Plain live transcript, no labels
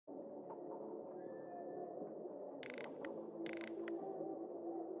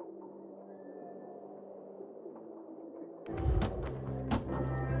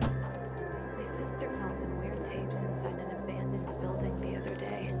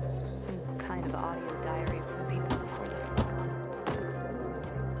kind of audio diary from people before they spoke on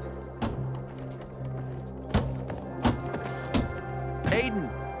it.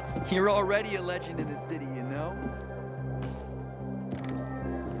 Aiden, you're already a legend in the city, you know?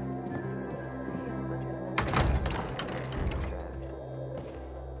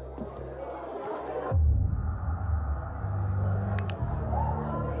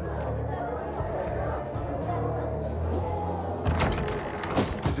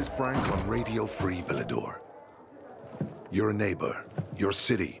 Frank on Radio Free Villador. Your neighbor, your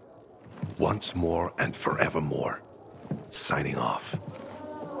city, once more and forevermore. Signing off.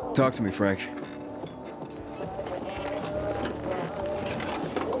 Talk to me, Frank.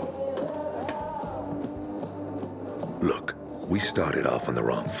 Look, we started off on the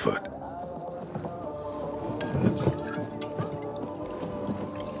wrong foot.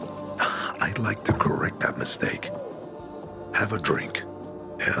 I'd like to correct that mistake. Have a drink.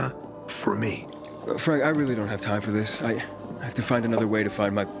 Yeah? For me. Frank, I really don't have time for this. I have to find another way to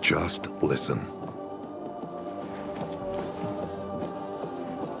find my... Just listen.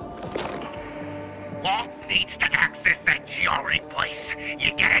 Walt needs to access that GRE place.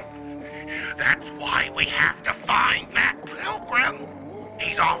 You get it? That's why we have to find that pilgrim.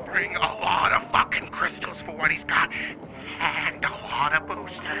 He's offering a lot of fucking crystals for what he's got. And a lot of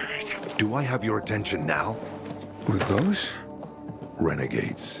boosters. Do I have your attention now? With those?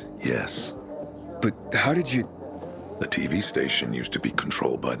 Renegades, yes. But how did you... The TV station used to be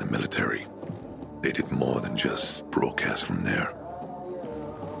controlled by the military. They did more than just broadcast from there.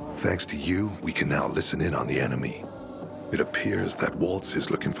 Thanks to you, we can now listen in on the enemy. It appears that Waltz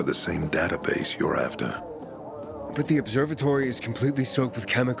is looking for the same database you're after. But the observatory is completely soaked with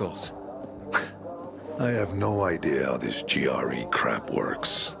chemicals. I have no idea how this GRE crap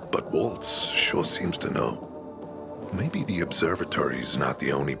works, but Waltz sure seems to know. Maybe the observatory's not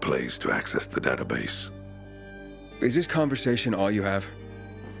the only place to access the database. Is this conversation all you have?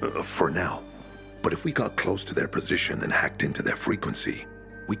 For now. But if we got close to their position and hacked into their frequency,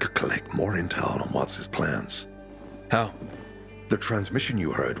 we could collect more intel on Watts' plans. How? The transmission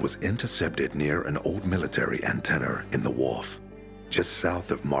you heard was intercepted near an old military antenna in the wharf, just south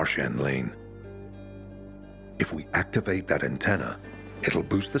of Marsh End Lane. If we activate that antenna, it'll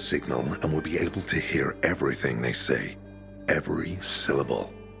boost the signal and we'll be able to hear everything they say. Every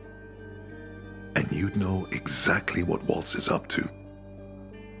syllable. And you'd know exactly what Waltz is up to.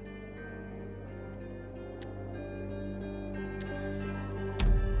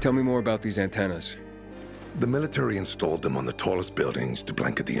 Tell me more about these antennas. The military installed them on the tallest buildings to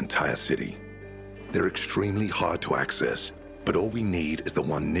blanket the entire city. They're extremely hard to access, but all we need is the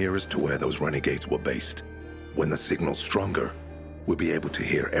one nearest to where those renegades were based. When the signal's stronger, we'll be able to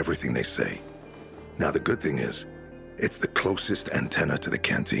hear everything they say. Now the good thing is, it's the closest antenna to the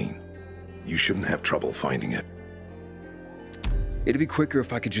canteen. You shouldn't have trouble finding it. It'd be quicker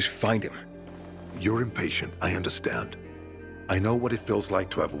if I could just find him. You're impatient, I understand. I know what it feels like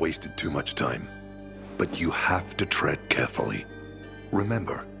to have wasted too much time. But you have to tread carefully.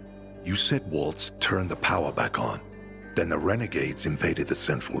 Remember, you said Waltz turned the power back on. Then the renegades invaded the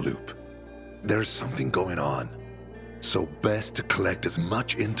central loop. There's something going on. So best to collect as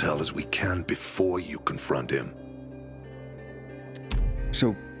much intel as we can before you confront him.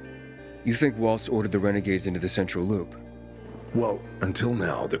 So, you think Waltz ordered the renegades into the central loop? Well, until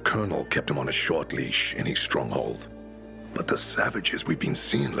now, the Colonel kept him on a short leash in his stronghold. But the savages we've been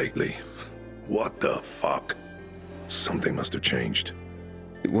seeing lately, what the fuck? Something must have changed.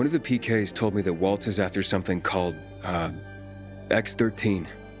 One of the PKs told me that Waltz is after something called, X-13.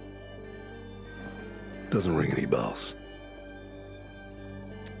 Doesn't ring any bells.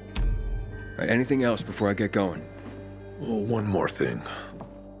 Right, anything else before I get going? Oh, one more thing.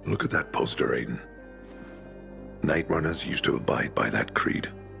 Look at that poster, Aiden. NIGHTRUNNERS used to abide by that creed,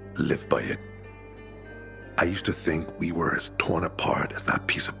 live by it. I used to think we were as torn apart as that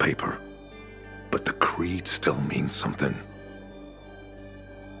piece of paper. But the creed still means something.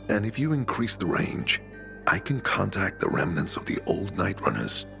 And if you increase the range, I can contact the remnants of the old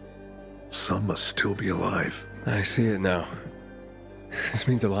NIGHTRUNNERS. Some must still be alive. I see it now. This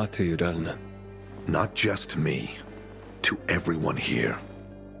means a lot to you, doesn't it? Not just to me, to everyone here.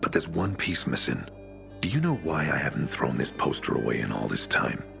 But there's one piece missing. Do you know why I haven't thrown this poster away in all this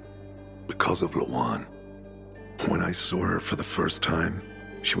time? Because of Lawan. When I saw her for the first time,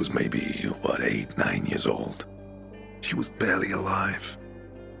 she was maybe, 8, 9 years old. She was barely alive.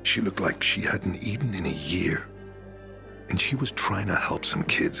 She looked like she hadn't eaten in a year. And she was trying to help some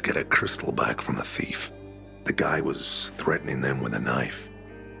kids get a crystal back from a thief. The guy was threatening them with a knife.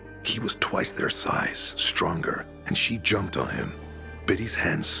 He was twice their size, stronger, and she jumped on him. bit his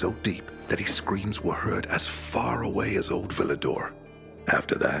hand so deep that his screams were heard as far away as Old Villador.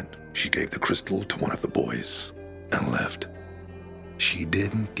 After that, she gave the crystal to one of the boys and left. She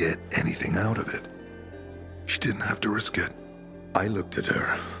didn't get anything out of it. She didn't have to risk it. I looked at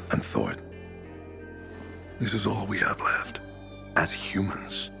her and thought, this is all we have left. As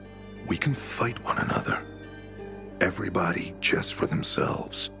humans, we can fight one another. Everybody just for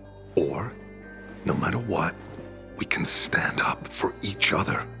themselves. Or, no matter what, we can stand up for each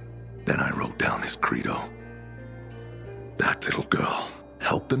other. Then I wrote down this credo. That little girl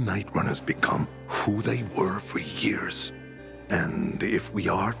helped the Nightrunners become who they were for years. And if we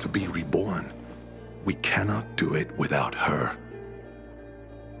are to be reborn, we cannot do it without her.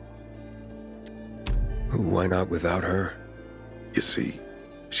 Why not without her? You see,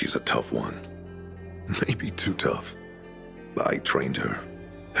 she's a tough one. Maybe too tough. I trained her,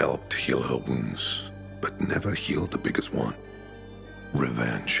 helped heal her wounds, but never healed the biggest one.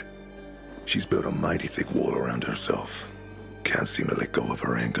 Revenge. She's built a mighty thick wall around herself. Can't seem to let go of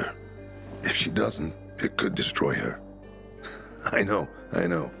her anger. If she doesn't, it could destroy her. I know.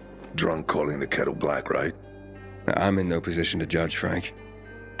 Drunk calling the kettle black, right? I'm in no position to judge, Frank.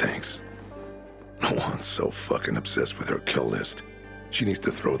 Thanks. No one's so fucking obsessed with her kill list. She needs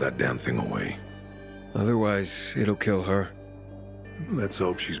to throw that damn thing away. Otherwise, it'll kill her. Let's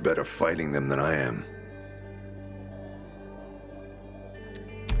hope she's better fighting them than I am.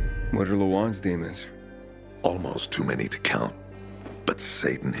 What are Lawan's demons? Almost too many to count. But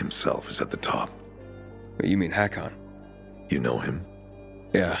Satan himself is at the top. You mean Hakon? You know him?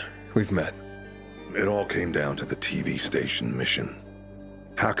 Yeah, we've met. It all came down to the TV station mission.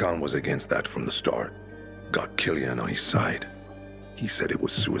 Hakon was against that from the start. Got Killian on his side. He said it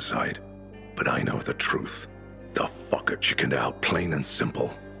was suicide. But I know the truth. The fucker chickened out, plain and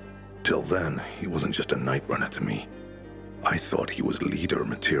simple. Till then, he wasn't just a night runner to me. I thought he was leader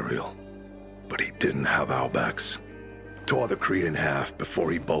material. But he didn't have our backs. Tore the Creed in half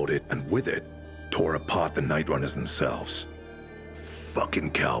before he bolted, and with it, tore apart the Night Runners themselves.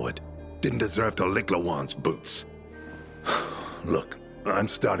 Fucking coward. Didn't deserve to lick Lawan's boots. Look, I'm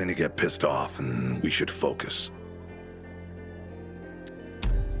starting to get pissed off, and we should focus.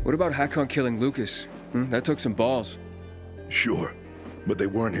 What about Hakon killing Lucas? That took some balls. Sure, but they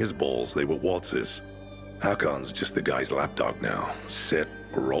weren't his balls, they were Waltz's. Hakon's just the guy's lapdog now. Sit,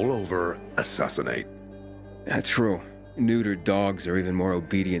 roll over, assassinate. That's true. Neutered dogs are even more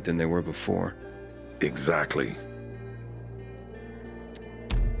obedient than they were before. Exactly.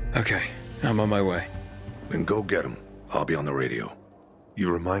 Okay, I'm on my way. Then go get him. I'll be on the radio.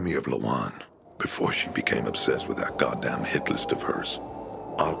 You remind me of Lawan, before she became obsessed with that goddamn hit list of hers.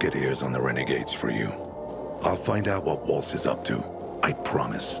 I'll get ears on the renegades for you. I'll find out what Waltz is up to. I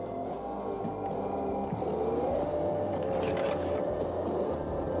promise.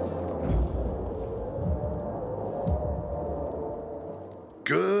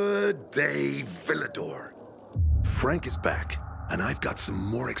 Good day, Villador. Frank is back, and I've got some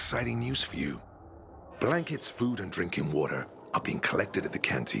more exciting news for you. Blankets, food, and drinking water are being collected at the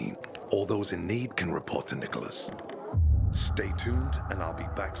canteen. All those in need can report to Nicholas. Stay tuned, and I'll be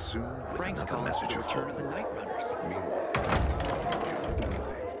back soon with Frank's another calling message for of the return hope. of the Night Runners. Meanwhile...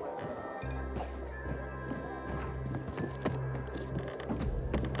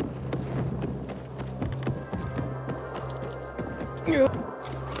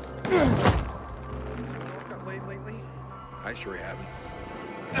 Got laid lately? I sure haven't.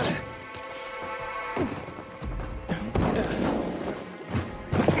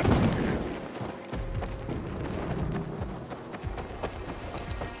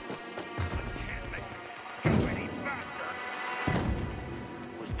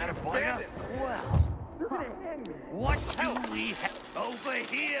 Was that a fire? Well, what do we have over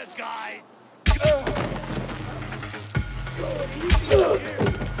here, guys?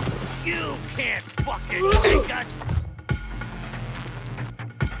 You can't fucking take us!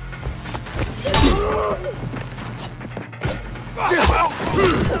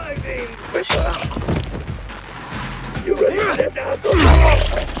 You ready to get down?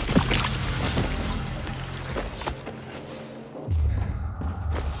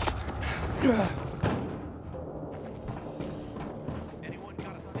 Anyone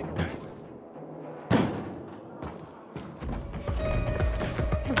got a cigarette?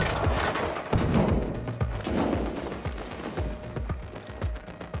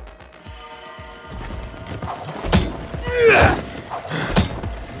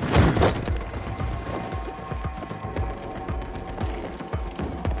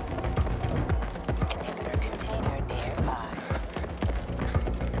 Inhibitor container nearby.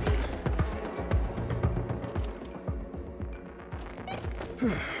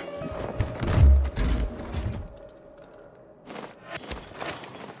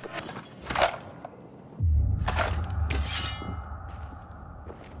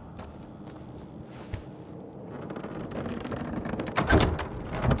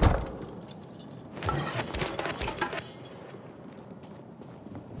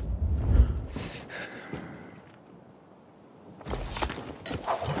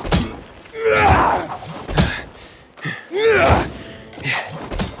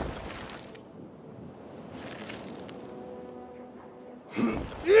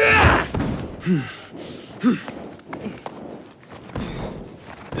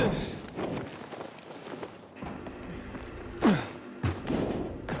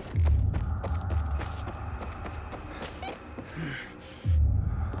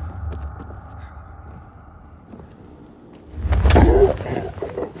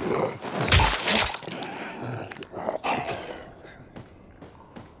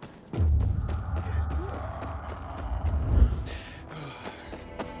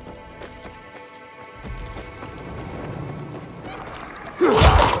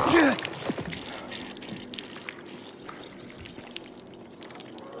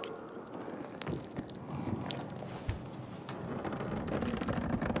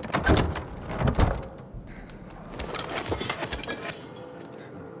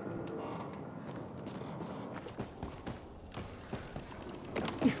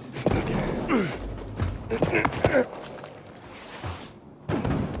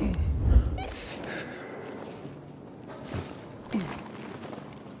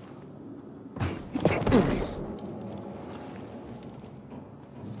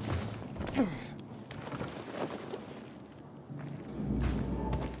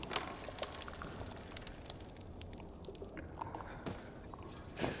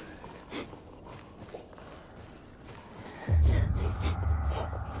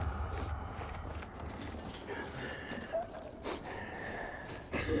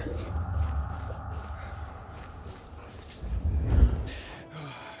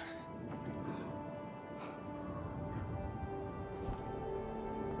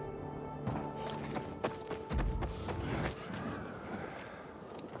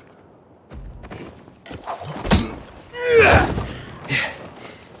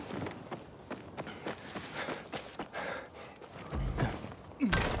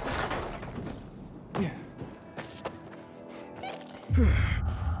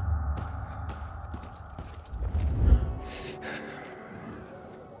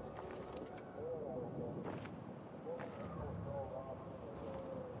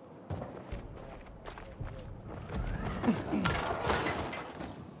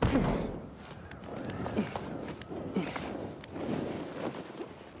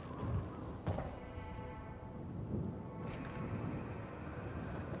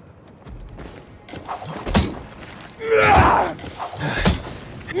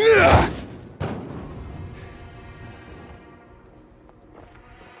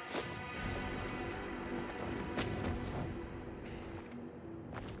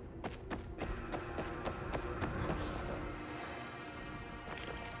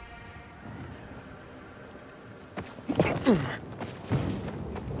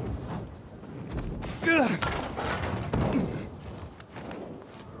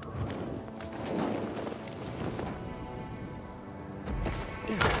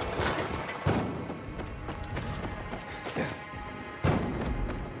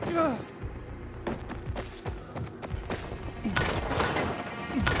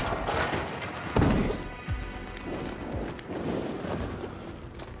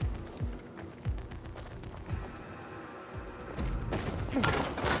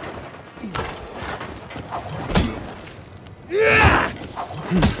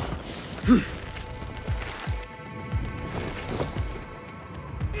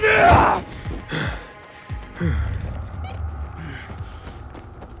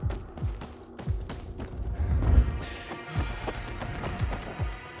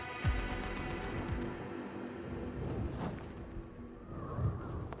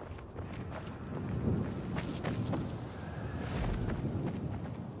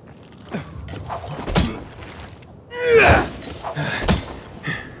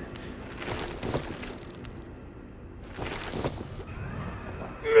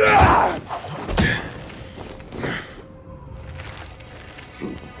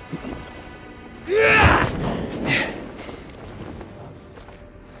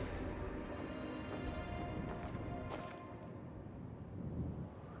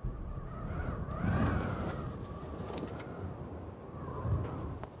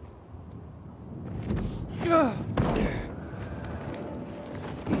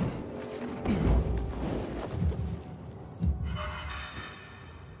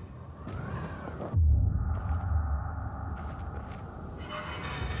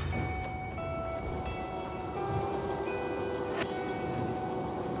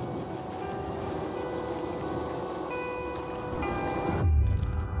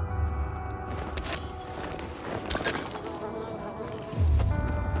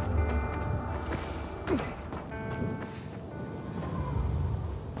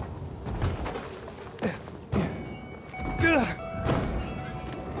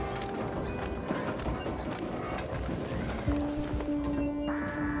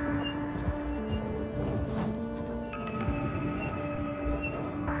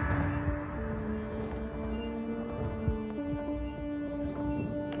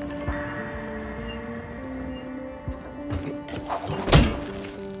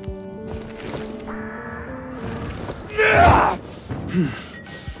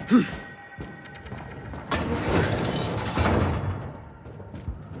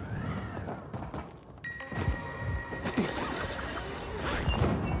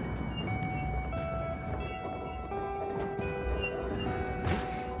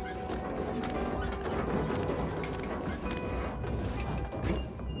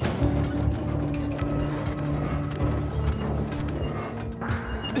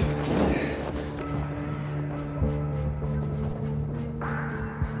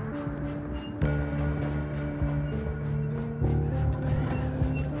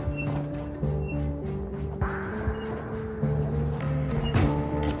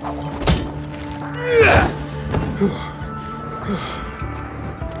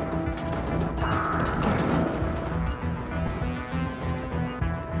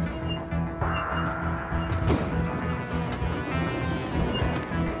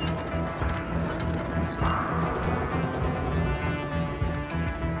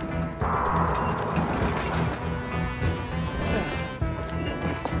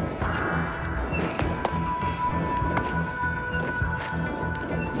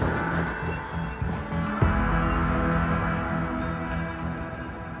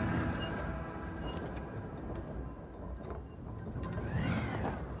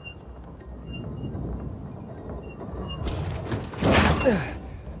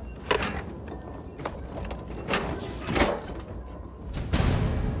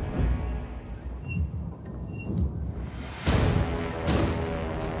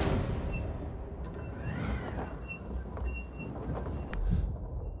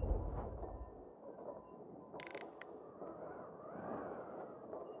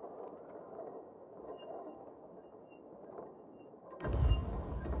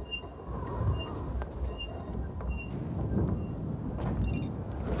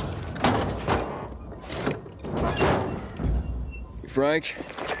 Frank,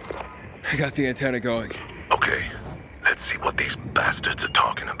 I got the antenna going. Okay, let's see what these bastards are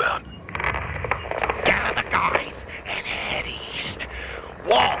talking about. Gather the guys and head east.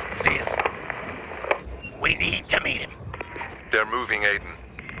 Waltz is... We need to meet him. They're moving, Aiden.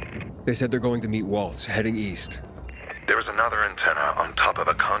 They said they're going to meet Waltz, heading east. There is another antenna on top of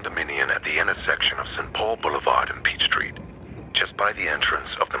a condominium at the intersection of St. Paul Boulevard and Peach Street, just by the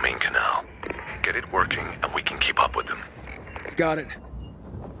entrance of the main canal. Get it working and we can keep up with them. Got it.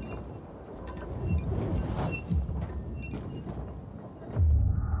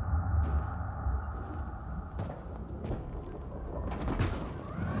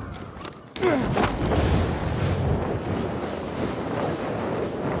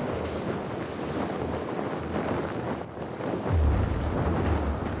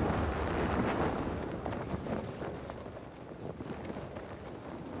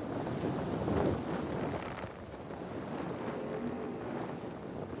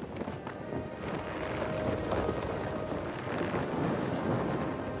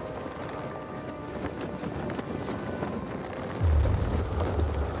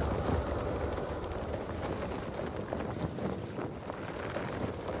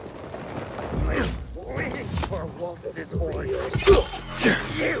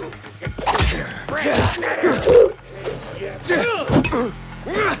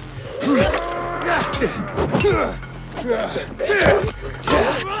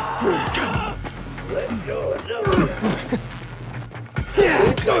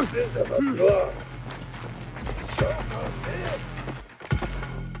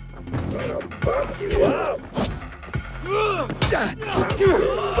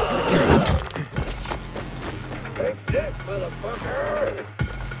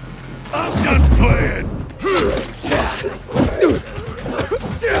 I'm done playing!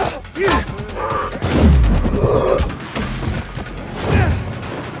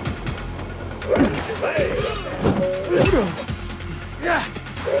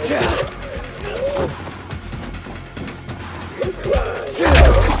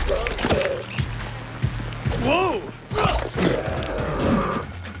 Whoa!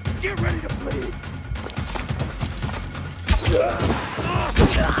 Get ready to bleed!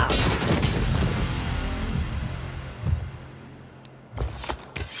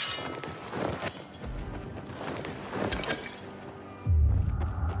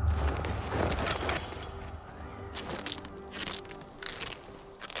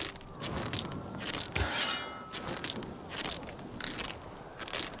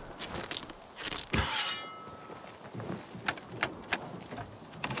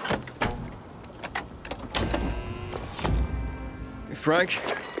 Frank,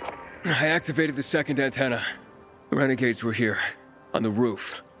 I activated the second antenna. The renegades were here, on the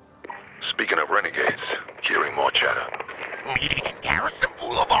roof. Speaking of renegades, hearing more chatter. Meeting in Garrison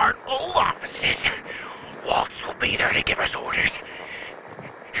Boulevard, old offices. Waltz will be there to give us orders.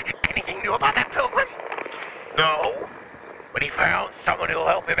 Anything new about that pilgrim? No. But he found someone who'll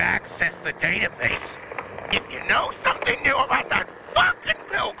help him access the database. If you know something new about that fucking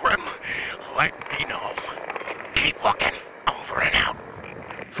pilgrim, let me know. Keep looking. Over and out.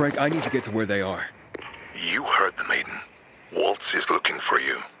 Frank, I need to get to where they are. You heard the maiden. Waltz is looking for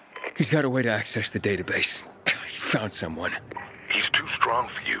you. He's got a way to access the database. He found someone. He's too strong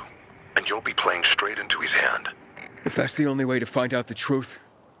for you, and you'll be playing straight into his hand. If that's the only way to find out the truth,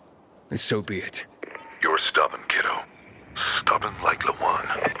 then so be it. You're stubborn, kiddo. Stubborn like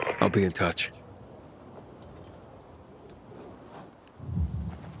Lawan. I'll be in touch.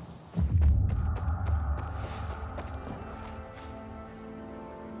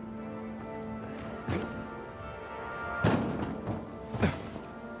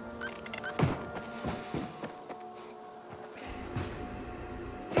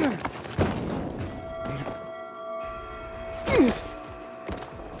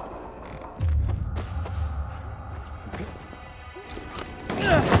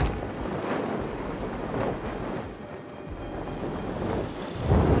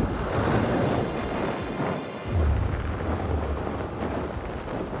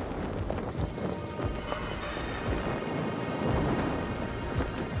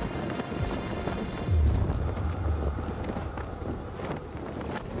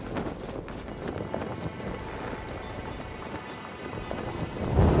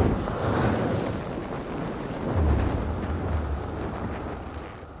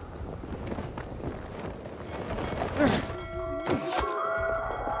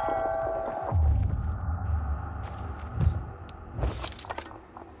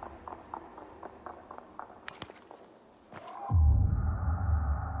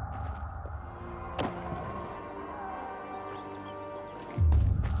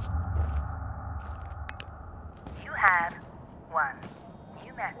 Have one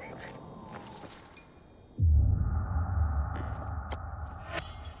new message.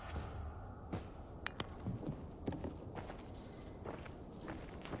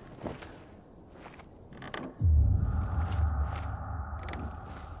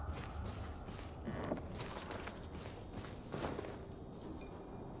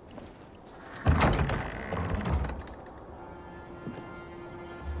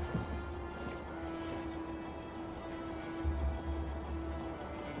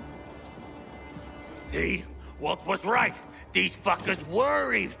 See? Walt was right. These fuckers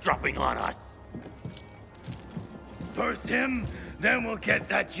were eavesdropping on us. First him, then we'll get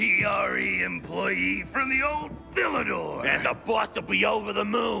that GRE employee from the old Villador. And the boss will be over the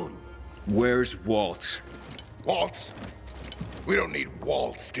moon. Where's Waltz? Waltz? We don't need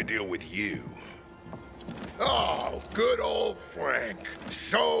Waltz to deal with you. Oh, good old Frank.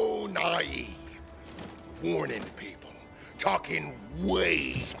 So naive. Warning people. Talking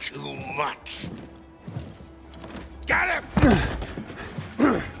way too much. Got him!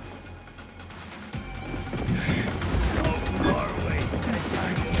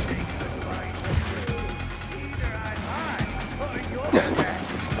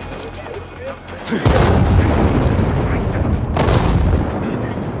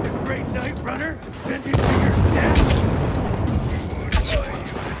 The great Night Runner sent him to your death.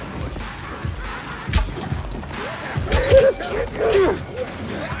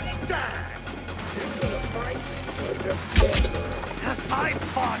 I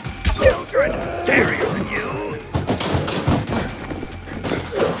fought children scarier than you.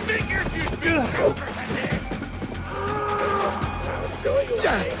 Figured you'd be stronger than this.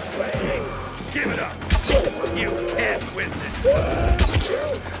 Give it up. You can't win this.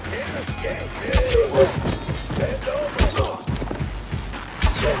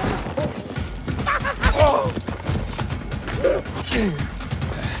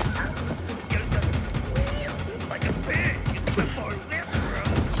 Like a pig, it's before lip throat.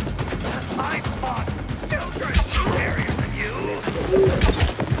 I fought children scarier than you.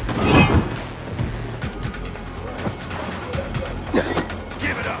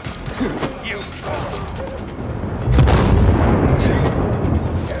 Give it up. You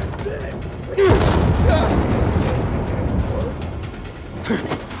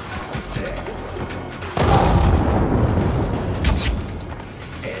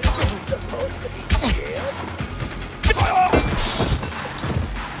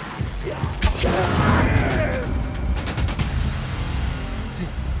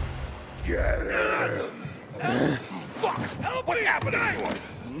Fuck! What happened to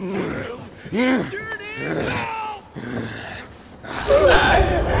you? Turn in now!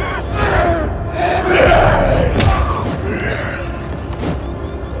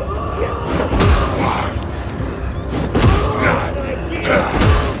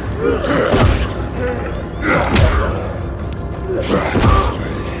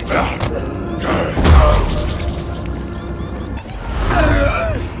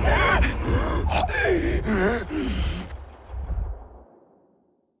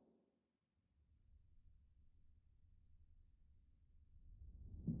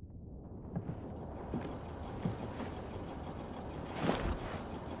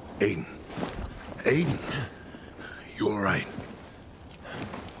 Aiden. Aiden. You all right?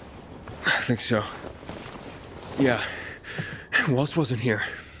 I think so. Yeah. Waltz wasn't here.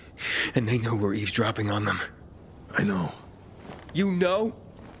 And they know we're eavesdropping on them. I know. You know?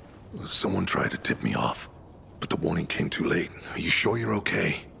 Someone tried to tip me off, but the warning came too late. Are you sure you're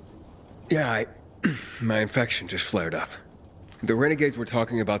okay? Yeah, my infection just flared up. The renegades were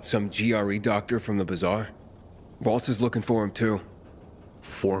talking about some GRE doctor from the bazaar. Waltz is looking for him too.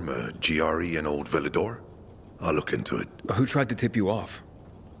 Former GRE in Old Villador? I'll look into it. Who tried to tip you off?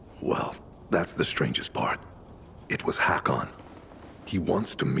 Well, that's the strangest part. It was Hakon. He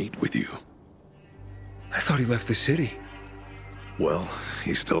wants to meet with you. I thought he left the city. Well,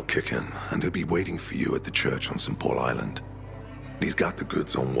 he's still kicking, and he'll be waiting for you at the church on St. Paul Island. He's got the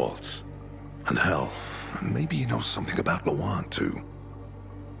goods on Waltz. And hell, maybe he knows something about Lawan, too.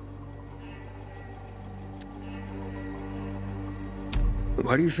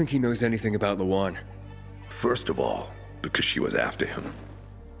 Why do you think he knows anything about Lawan? First of all, because she was after him.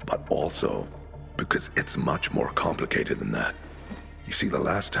 But also, because it's much more complicated than that. You see, the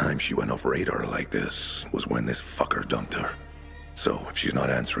last time she went off radar like this was when this fucker dumped her. So, if she's not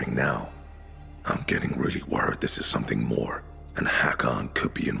answering now, I'm getting really worried this is something more, and Hakon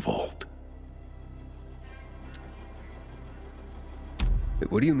could be involved.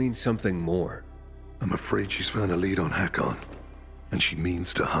 What do you mean, something more? I'm afraid she's found a lead on Hakon, and she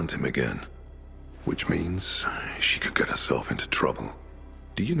means to hunt him again. Which means she could get herself into trouble.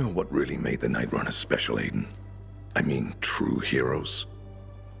 Do you know what really made the Nightrunners special, Aiden? I mean, true heroes?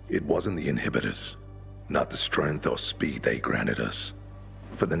 It wasn't the inhibitors, not the strength or speed they granted us.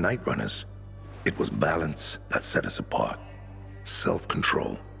 For the Nightrunners, it was balance that set us apart.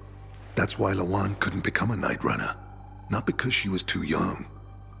 Self-control. That's why Lawan couldn't become a Nightrunner. Not because she was too young.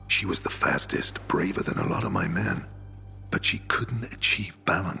 She was the fastest, braver than a lot of my men. But she couldn't achieve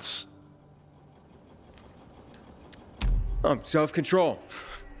balance. Self-control.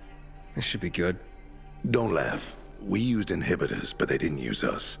 This should be good. Don't laugh. We used inhibitors, but they didn't use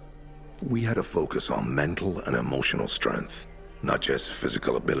us. We had to focus on mental and emotional strength, not just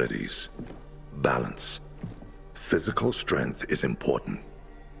physical abilities. Balance. Physical strength is important,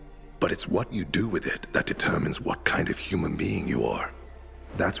 but it's what you do with it that determines what kind of human being you are.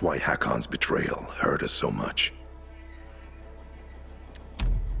 That's why Hakon's betrayal hurt us so much.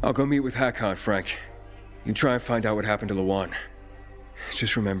 I'll go meet with Hakon, Frank. You try and find out what happened to Lawan.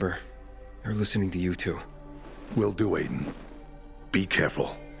 Just remember, they're listening to you two. Will do, Aiden. Be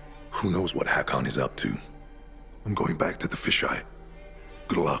careful. Who knows what Hakon is up to? I'm going back to the fisheye.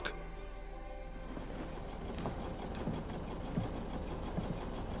 Good luck.